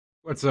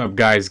What's up,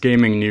 guys?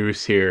 Gaming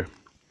news here.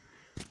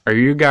 Are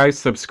you guys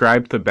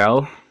subscribed to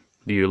Bell?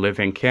 Do you live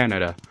in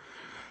Canada?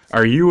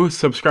 Are you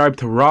subscribed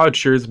to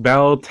Rogers,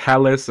 Bell,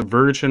 Telus,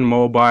 Virgin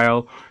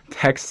Mobile,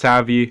 Tech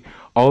Savvy,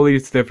 all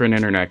these different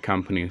internet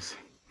companies?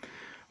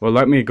 Well,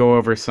 let me go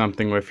over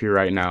something with you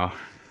right now.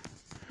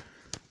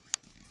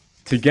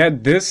 To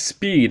get this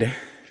speed,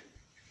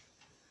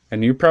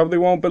 and you probably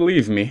won't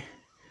believe me,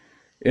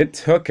 it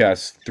took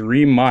us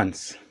 3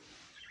 months.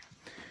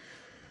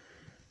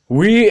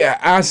 We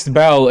asked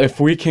Bell if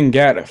we can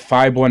get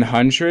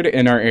 5100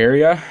 in our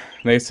area.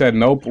 They said,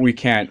 nope, we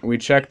can't. We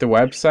checked the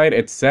website.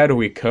 It said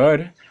we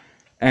could.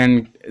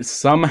 And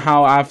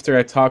somehow after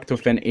I talked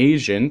with an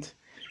agent,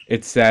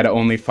 it said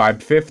only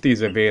 550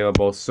 is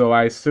available. So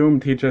I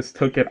assumed he just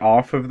took it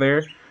off of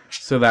there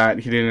so that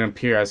he didn't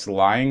appear as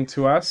lying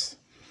to us.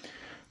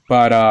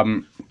 But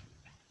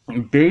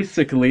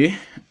basically,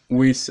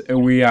 we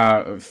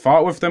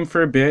fought with them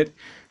for a bit.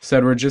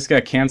 Said we're just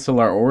gonna cancel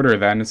our order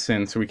then,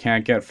 since we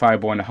can't get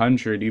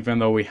 5100, even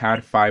though we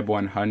had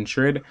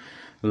 5100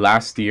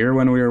 last year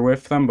when we were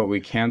with them, but we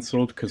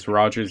canceled because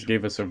Rogers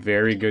gave us a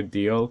very good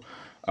deal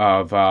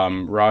of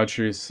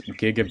Rogers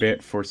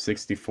gigabit for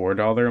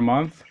 $64 a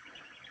month.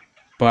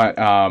 But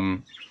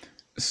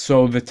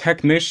so the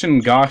technician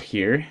got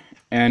here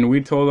and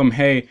we told him,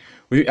 hey,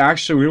 we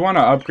want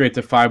to upgrade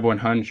to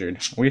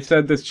 5100. We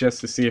said this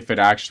just to see if it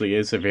actually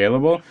is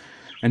available,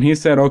 and he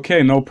said,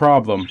 okay, no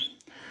problem.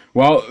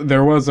 Well,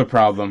 there was a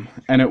problem,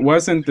 and it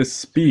wasn't the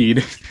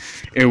speed,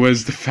 it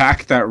was the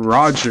fact that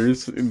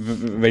Rogers,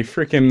 they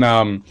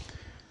freaking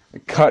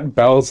cut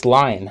Bell's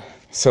line.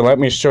 So let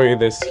me show you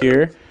this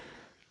here.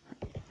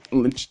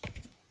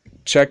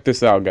 Check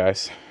this out,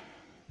 guys.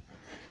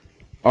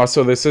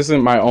 Also, this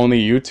isn't my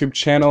only YouTube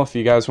channel. If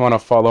you guys want to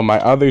follow my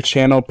other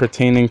channel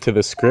pertaining to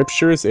the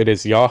scriptures, it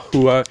is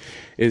Yahuwah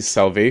is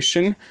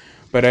Salvation.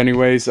 But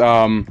anyways,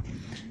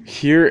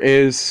 here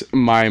is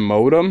my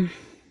modem,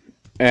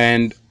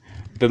 and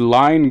the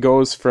line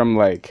goes from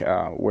like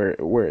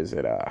where is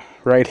it,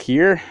 right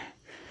here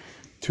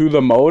to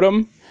the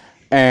modem,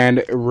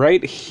 and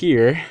right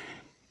here,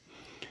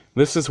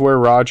 this is where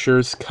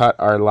Rogers cut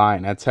our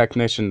line. A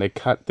technician, they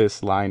cut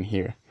this line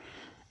here,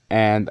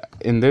 and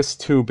in this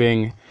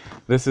tubing,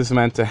 this is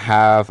meant to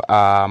have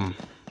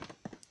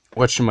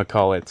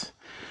whatchamacallit,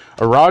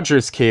 a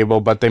Rogers cable,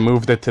 but they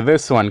moved it to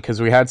this one because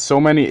we had so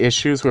many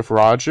issues with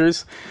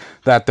Rogers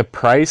that the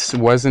price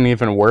wasn't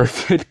even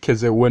worth it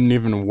because it wouldn't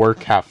even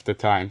work half the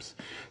times.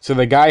 So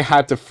the guy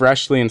had to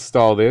freshly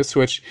install this,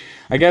 which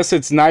I guess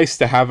it's nice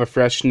to have a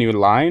fresh new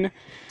line.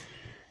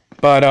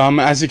 But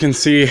as you can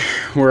see,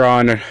 we're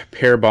on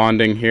pair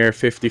bonding here,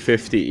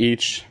 50-50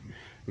 each.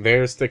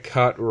 There's the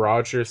cut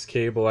Rogers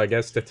cable. I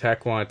guess the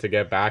tech wanted to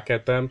get back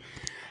at them.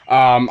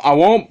 I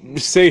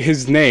won't say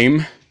his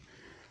name,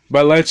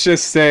 but let's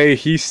just say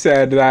he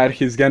said that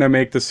he's going to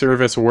make the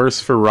service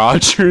worse for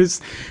Rogers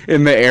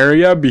in the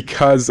area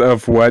because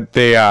of what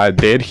they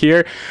did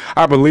here.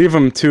 I believe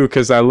him too,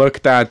 because I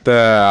looked at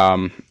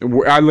the...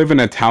 I live in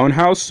a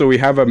townhouse, so we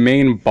have a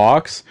main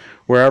box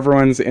where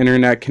everyone's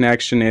internet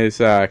connection is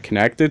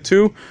connected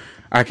to.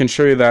 I can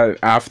show you that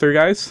after,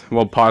 guys.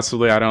 Well,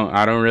 possibly. I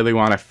don't really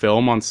want to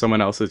film on someone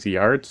else's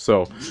yard,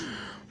 so...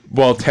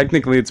 Well,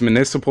 technically it's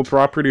municipal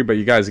property, but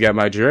you guys get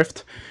my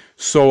drift.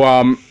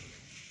 So,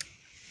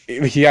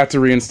 he had to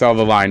reinstall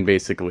the line,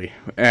 basically.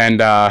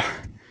 And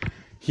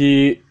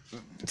he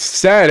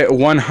said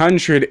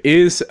 100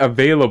 is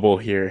available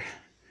here.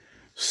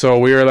 So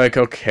we were like,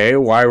 okay,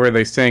 why were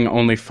they saying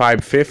only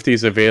 550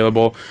 is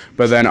available,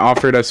 but then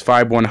offered us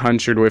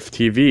 5100 with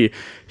TV?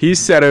 He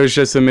said it was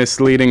just a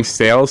misleading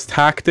sales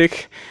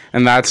tactic,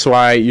 and that's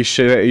why you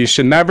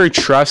should never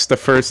trust the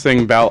first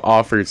thing Bell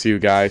offers you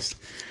guys.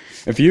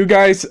 If you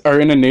guys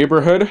are in a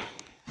neighborhood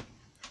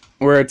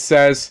where it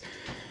says,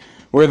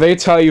 where they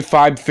tell you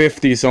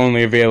 550 is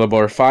only available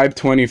or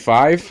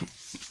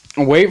 525,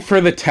 wait for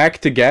the tech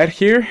to get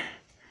here.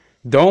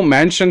 Don't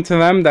mention to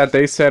them that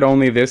they said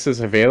only this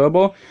is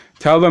available.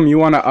 Tell them you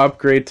want to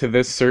upgrade to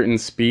this certain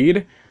speed,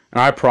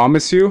 and I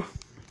promise you,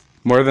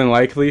 more than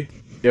likely,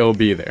 it'll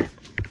be there.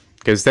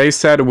 Because they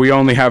said we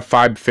only have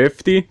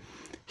 550.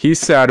 He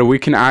said we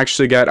can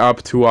actually get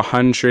up to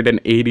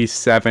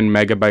 187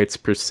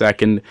 megabytes per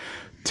second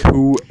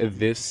to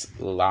this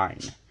line.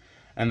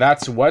 And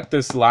that's what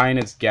this line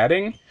is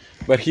getting.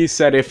 But he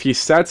said if he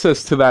sets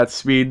us to that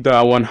speed,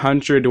 the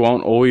 100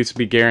 won't always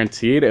be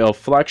guaranteed. It'll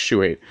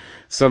fluctuate.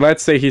 So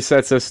let's say he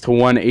sets us to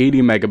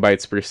 180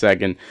 megabytes per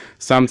second.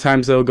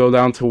 Sometimes it'll go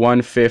down to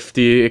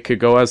 150. It could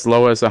go as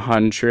low as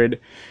 100.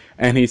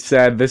 And he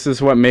said this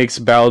is what makes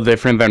Bell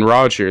different than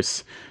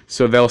Rogers.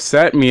 So they'll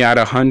set me at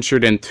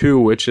 102,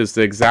 which is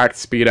the exact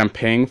speed I'm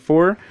paying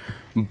for.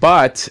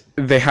 But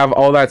they have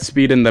all that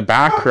speed in the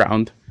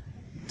background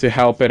to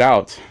help it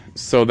out,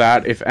 so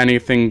that if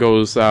anything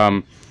goes,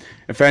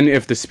 if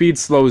If the speed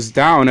slows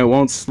down, it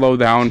won't slow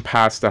down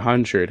past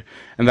 100.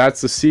 And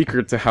that's the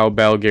secret to how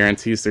Bell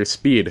guarantees their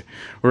speed.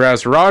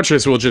 Whereas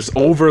Rogers will just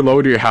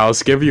overload your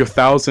house, give you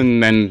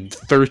 1,000 and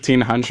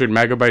 1,300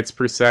 megabytes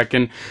per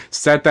second,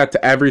 set that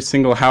to every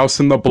single house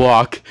in the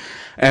block,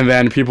 and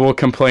then people will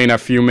complain a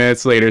few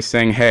minutes later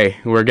saying, hey,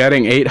 we're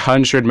getting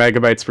 800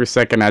 megabytes per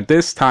second at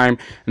this time,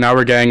 now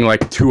we're getting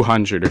like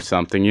 200 or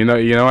something. You know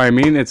what I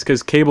mean? It's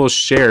because cable's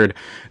shared.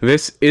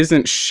 This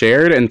isn't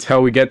shared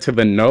until we get to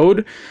the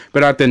node,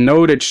 but at the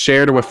node it's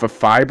shared with a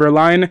fiber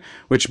line,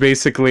 which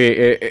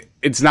basically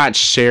it's not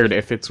shared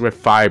if it's with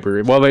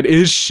fiber. Well, it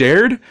is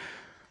shared,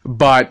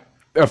 but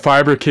a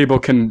fiber cable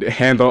can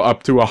handle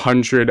up to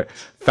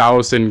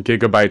 100,000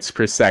 gigabytes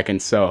per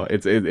second, so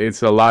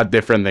it's a lot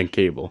different than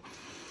cable.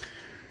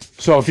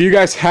 So if you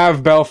guys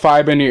have Bell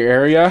Fiber in your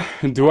area,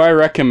 do I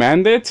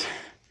recommend it?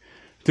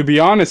 To be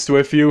honest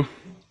with you,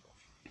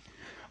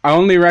 I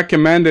only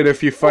recommend it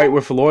if you fight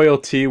with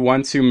loyalty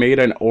once you made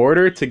an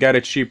order to get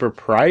a cheaper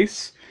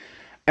price.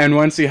 And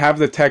once you have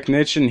the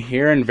technician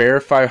here and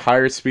verify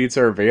higher speeds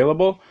are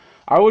available,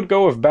 I would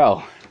go with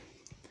Bell.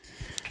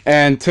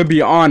 And to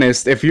be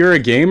honest, if you're a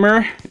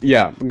gamer,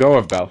 yeah, go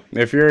with Bell.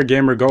 If you're a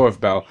gamer, go with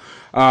Bell.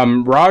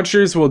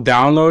 Rogers will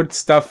download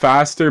stuff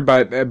faster,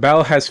 but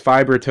Bell has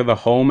fiber to the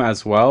home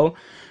as well.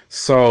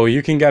 So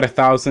you can get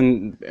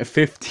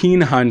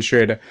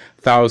 1,500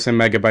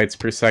 megabytes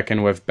per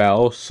second with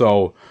Bell.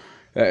 So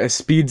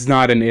speed's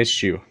not an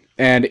issue.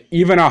 And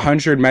even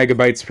 100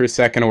 megabytes per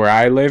second where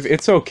I live,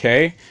 it's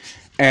okay.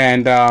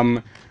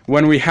 And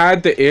when we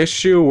had the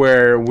issue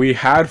where we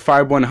had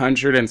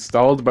 5100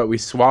 installed, but we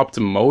swapped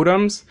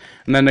modems,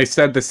 and then they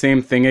said the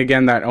same thing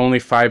again, that only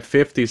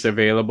 550 is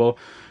available.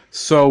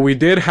 So we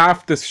did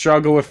have to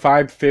struggle with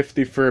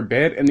 550 for a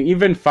bit, and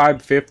even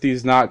 550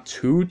 is not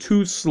too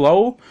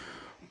slow.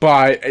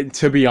 But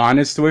to be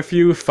honest with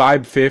you,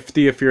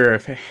 550, if you're a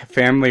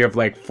family of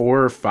like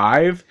 4 or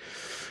 5,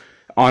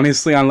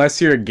 honestly, unless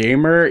you're a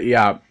gamer,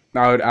 yeah,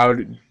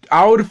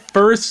 I would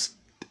first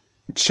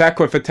check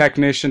with a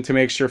technician to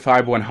make sure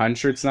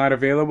 5100 is not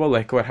available,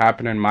 like what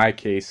happened in my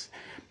case.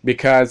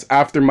 Because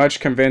after much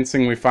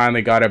convincing, we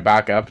finally got it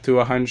back up to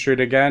 100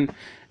 again.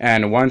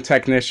 And one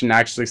technician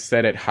actually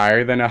set it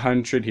higher than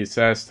 100. He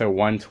says to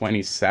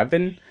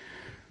 127.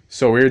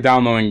 So we were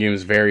downloading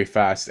games very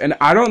fast. And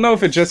I don't know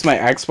if it's just my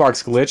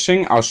Xbox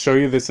glitching. I'll show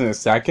you this in a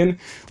second.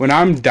 When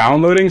I'm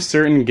downloading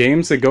certain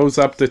games, it goes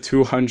up to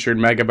 200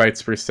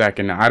 megabytes per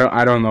second. I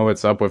don't know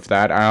what's up with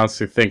that. I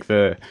honestly think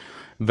the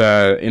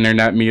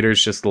internet meter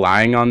is just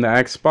lying on the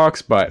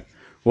Xbox, but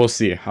we'll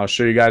see. I'll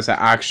show you guys an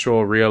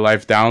actual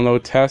real-life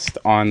download test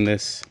on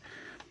this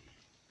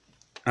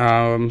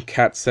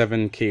Cat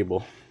 7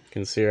 cable. You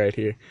can see right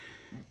here,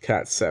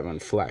 Cat 7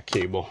 flat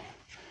cable.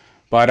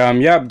 But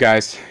yeah,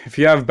 guys, if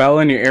you have Bell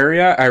in your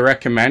area, I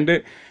recommend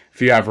it.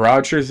 If you have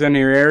Rogers in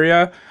your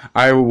area,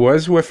 I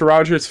was with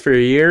Rogers for a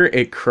year.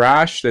 It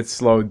crashed, it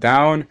slowed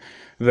down.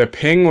 The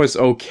ping was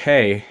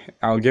okay.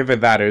 I'll give it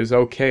that. It was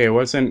okay. It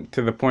wasn't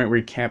to the point where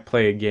you can't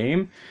play a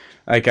game.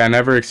 Like, I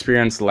never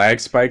experienced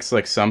lag spikes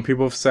like some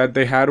people have said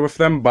they had with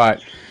them,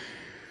 but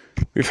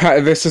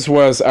this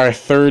was our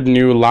third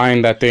new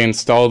line that they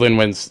installed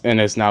and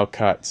is now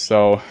cut.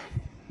 So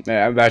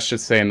yeah, that should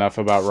say enough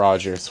about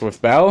Rogers.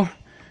 With Bell,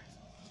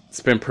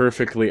 it's been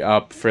perfectly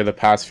up for the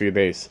past few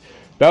days.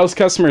 Bell's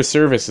customer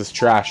service is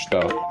trash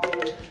though.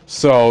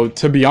 So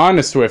to be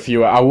honest with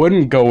you, I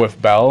wouldn't go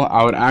with Bell.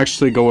 I would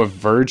actually go with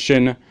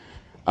Virgin.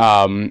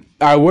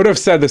 I would have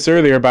said this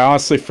earlier, but I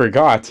honestly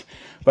forgot.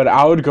 But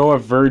I would go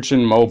with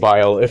Virgin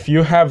Mobile. If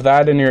you have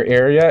that in your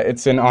area,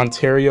 it's in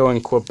Ontario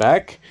and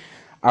Quebec,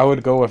 I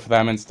would go with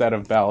them instead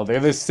of Bell. They're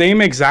the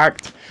same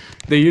exact,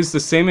 they use the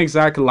same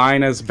exact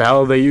line as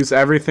Bell. They use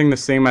everything the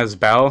same as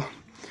Bell.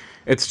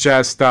 It's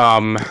just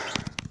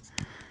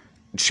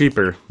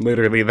cheaper,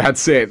 literally.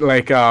 That's it.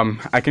 Like,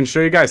 I can show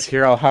you guys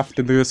here. I'll have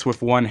to do this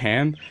with one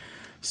hand.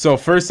 So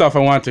first off, I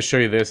want to show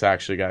you this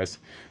actually, guys.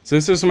 So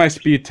this is my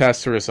speed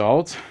test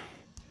result.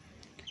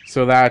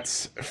 So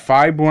that's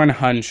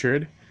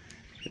 5100.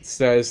 It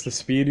says the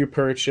speed you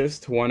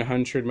purchased,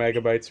 100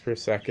 megabytes per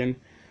second.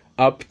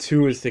 Up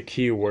to is the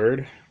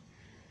keyword.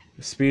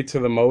 The speed to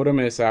the modem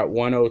is at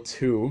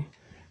 102.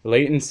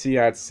 Latency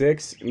at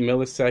 6.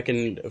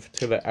 Millisecond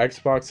to the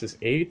Xbox is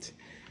 8.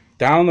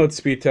 Download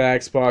speed to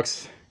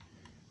Xbox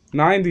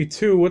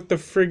 92. What the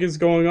frig is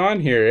going on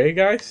here, eh,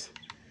 guys?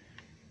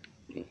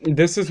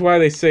 This is why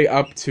they say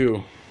up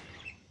to.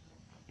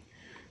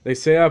 They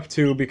say up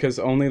to because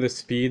only the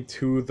speed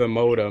to the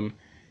modem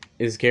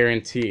is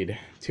guaranteed.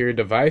 To your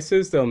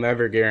devices, they'll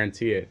never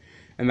guarantee it.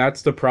 And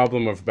that's the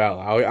problem with Bell.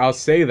 I'll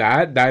say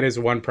that. That is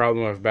one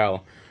problem with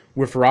Bell.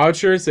 With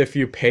Rogers, if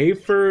you pay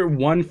for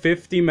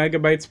 150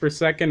 megabytes per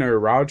second or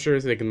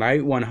Rogers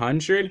Ignite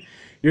 100,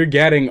 you're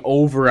getting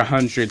over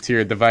 100 to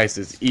your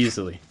devices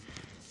easily.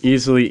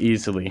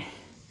 Easily.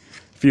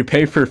 If you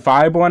pay for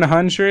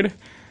 5100,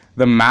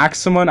 the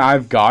maximum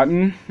I've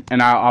gotten,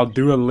 and I'll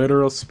do a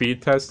literal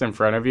speed test in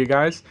front of you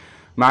guys,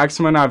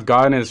 maximum I've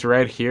gotten is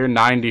right here,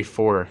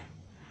 94.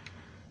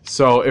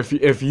 So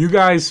if you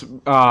guys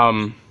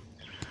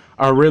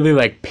are really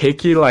like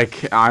picky,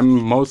 like I'm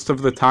most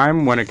of the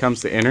time when it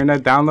comes to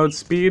internet download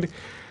speed,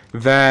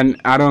 then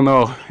I don't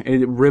know.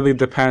 It really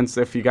depends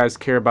if you guys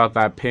care about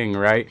that ping,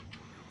 right?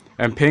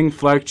 And ping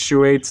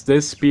fluctuates.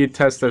 This speed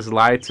test has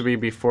lied to me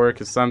before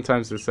because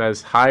sometimes it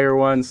says higher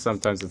ones,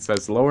 sometimes it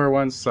says lower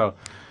ones. So,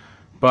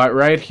 but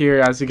right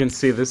here, as you can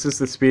see, this is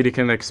the speed you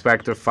can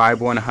expect of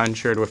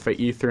 5100 with an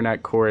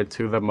Ethernet cord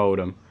to the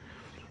modem.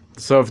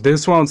 So if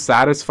this won't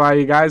satisfy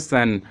you guys,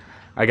 then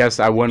I guess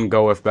I wouldn't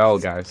go with Bell,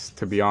 guys,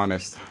 to be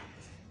honest.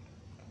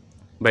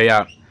 But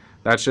yeah,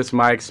 that's just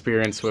my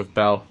experience with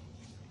Bell.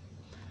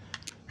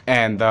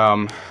 And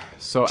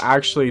so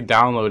actually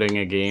downloading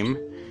a game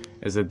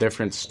is a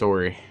different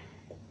story.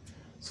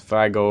 So if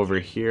I go over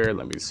here,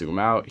 let me zoom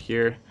out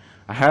here.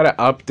 I had an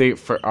update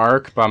for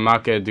Ark, but I'm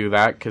not going to do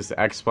that because the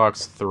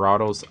Xbox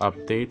throttles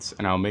updates,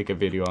 and I'll make a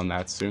video on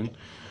that soon.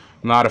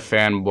 I'm not a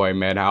fanboy,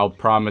 man. I'll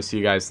promise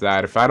you guys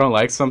that. If I don't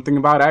like something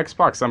about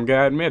Xbox, I'm going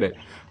to admit it.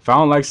 If I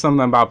don't like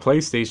something about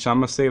PlayStation, I'm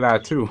going to say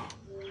that too.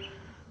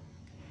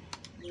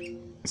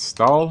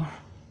 Install.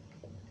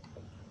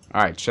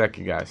 Alright, check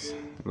you guys.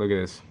 Look at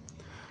this.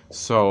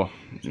 So,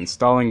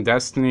 installing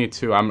Destiny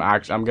 2. I'm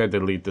going to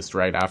delete this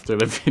right after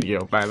the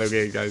video. By the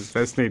way, guys,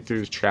 Destiny 2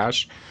 is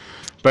trash.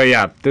 But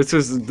yeah, this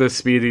is the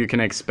speed you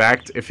can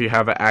expect if you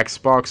have an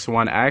Xbox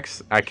One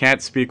X. I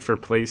can't speak for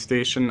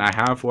PlayStation. I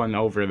have one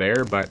over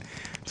there, but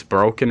it's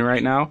broken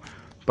right now.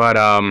 But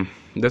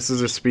this is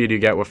the speed you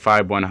get with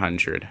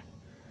 5100.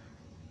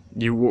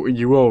 You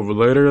will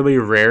literally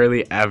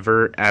rarely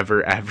ever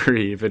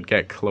even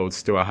get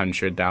close to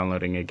 100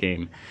 downloading a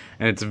game,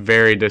 and it's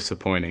very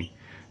disappointing.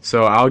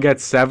 So I'll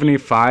get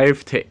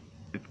 75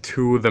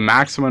 to the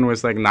maximum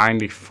was like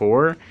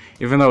 94,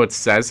 even though it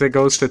says it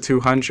goes to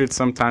 200.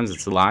 Sometimes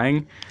it's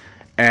lying,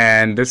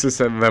 and this is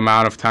the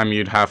amount of time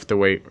you'd have to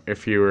wait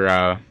if you were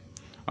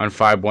on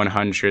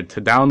 5100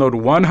 to download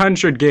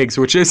 100 gigs,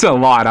 which is a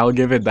lot. I'll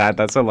give it that.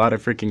 That's a lot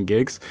of freaking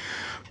gigs.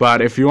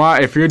 But if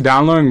you're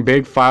downloading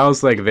big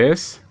files like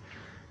this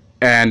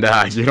and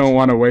you don't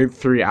want to wait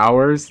 3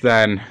 hours,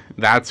 then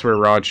that's where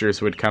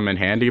Rogers would come in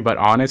handy. But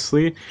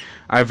honestly,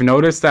 I've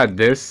noticed that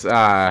this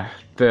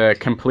the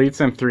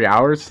completes in 3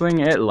 hours thing,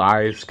 it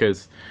lies,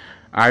 because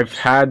I've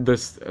had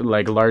this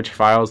like large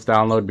files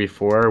download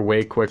before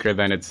way quicker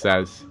than it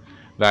says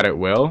that it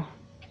will.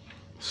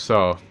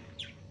 So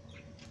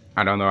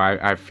I don't know,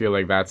 I feel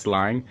like that's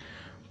lying.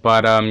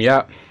 But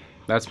yeah,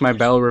 that's my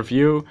Bell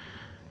review.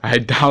 I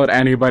doubt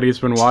anybody's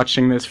been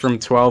watching this from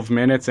 12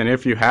 minutes, and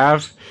if you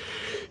have,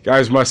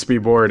 guys must be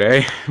bored,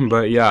 eh?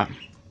 But yeah,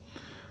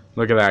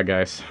 look at that,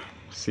 guys.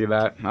 See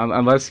that?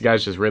 Unless you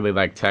guys just really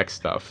like tech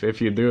stuff. If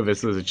you do,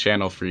 this is a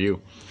channel for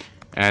you.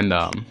 And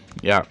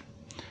yeah,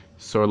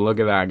 so look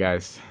at that,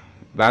 guys.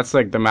 That's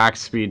like the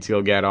max speeds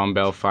you'll get on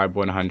Bell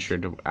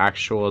 5100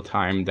 actual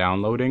time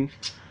downloading.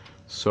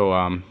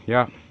 So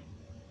yeah,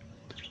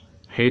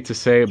 hate to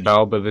say it,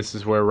 Bell, but this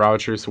is where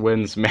Rogers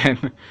wins,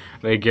 man.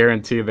 They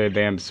guarantee their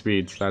damn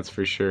speeds, that's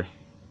for sure.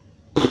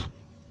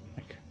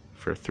 Like,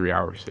 for 3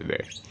 hours a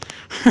day.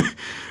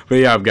 But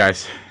yeah,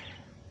 guys,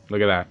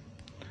 look at that.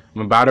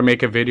 I'm about to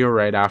make a video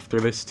right after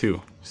this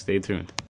too. Stay tuned.